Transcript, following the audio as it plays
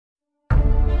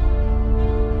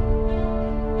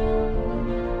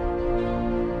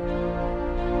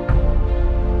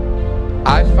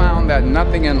that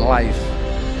nothing in life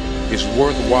is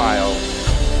worthwhile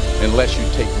unless you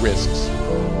take risks.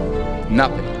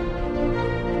 Nothing.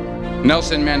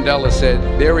 Nelson Mandela said,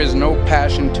 "There is no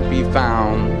passion to be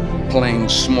found playing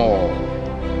small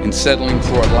and settling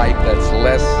for a life that's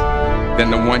less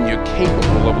than the one you're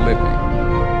capable of living."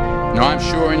 Now, I'm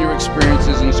sure in your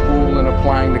experiences in school and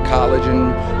applying to college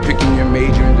and picking your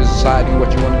major and deciding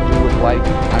what you want to do with life,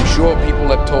 I'm sure people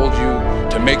have told you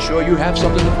to make sure you have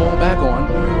something to fall back on.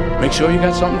 Make sure you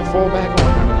got something to fall back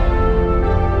on.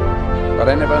 But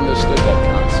I never understood that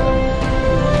concept,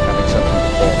 having something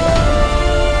to fall back on.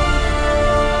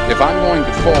 If I'm going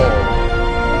to fall,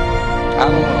 I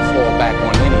don't want to fall back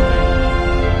on anything.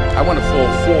 I want to fall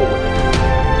forward.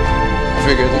 I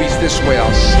figure at least this way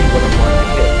I'll see what I'm going to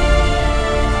hit.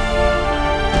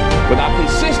 Without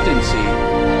consistency,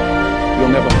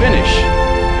 you'll never finish.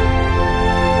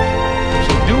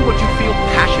 So do what you feel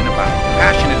passionate about.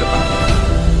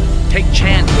 Take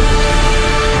chances.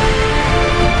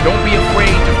 Don't be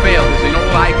afraid to fail. There's an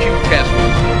old IQ test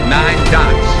with 9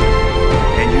 dots,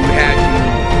 and you had to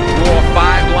draw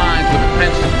 5 lines with a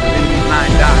pencil within these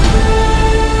 9 dots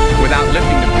without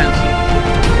lifting the pencil.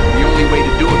 The only way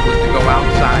to do it was to go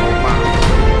outside the box.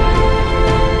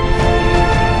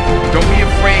 Don't be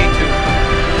afraid to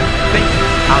think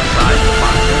outside the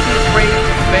box. Don't be afraid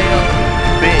to fail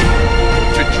big,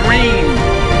 to dream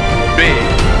big.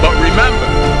 But remember,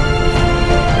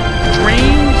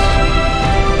 dreams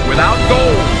without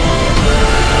goals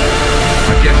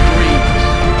are just dreams.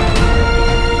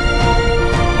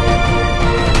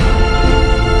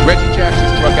 Reggie Jackson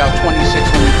struck out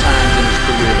 2,600 times in his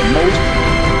career, the most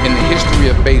in the history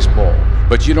of baseball.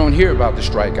 But you don't hear about the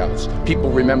strikeouts. People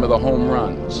remember the home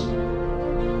runs.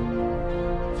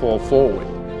 Fall forward.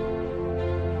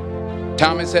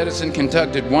 Thomas Edison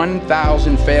conducted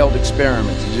 1,000 failed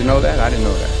experiments. Did you know that? I didn't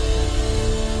know that.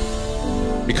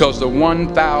 Because the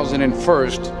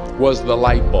 1,001st was the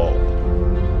light bulb.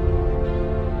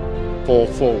 Fall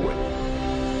forward.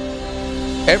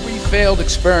 Every failed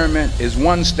experiment is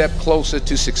one step closer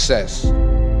to success.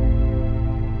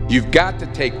 You've got to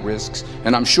take risks,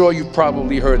 and I'm sure you've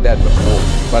probably heard that before,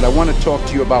 but I want to talk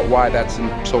to you about why that's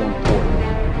so important.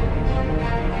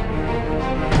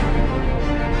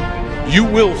 You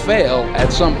will fail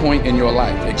at some point in your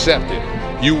life. Accept it.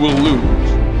 You will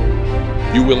lose.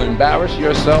 You will embarrass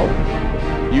yourself.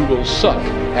 You will suck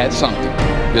at something.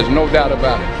 There's no doubt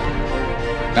about it.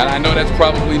 And I know that's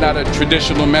probably not a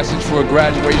traditional message for a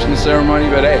graduation ceremony,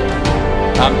 but hey,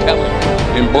 I'm telling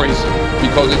you, embrace it,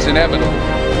 because it's inevitable.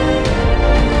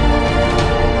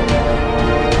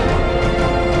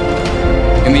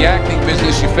 In the acting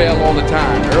business, you fail all the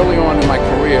time. Early on in my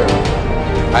career,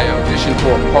 I auditioned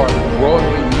for a part in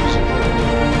Broadway musical.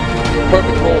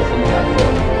 Perfect role for me, I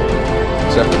thought,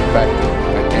 except for the fact that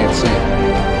I can't sing.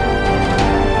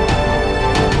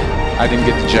 I didn't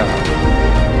get the job.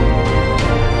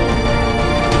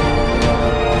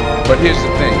 But here's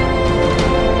the thing.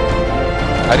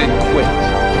 I didn't quit.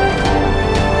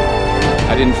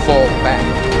 I didn't fall back.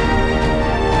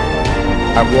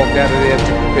 I walked out of there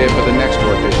to prepare for the next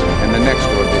audition, and the next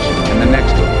audition, and the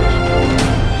next audition.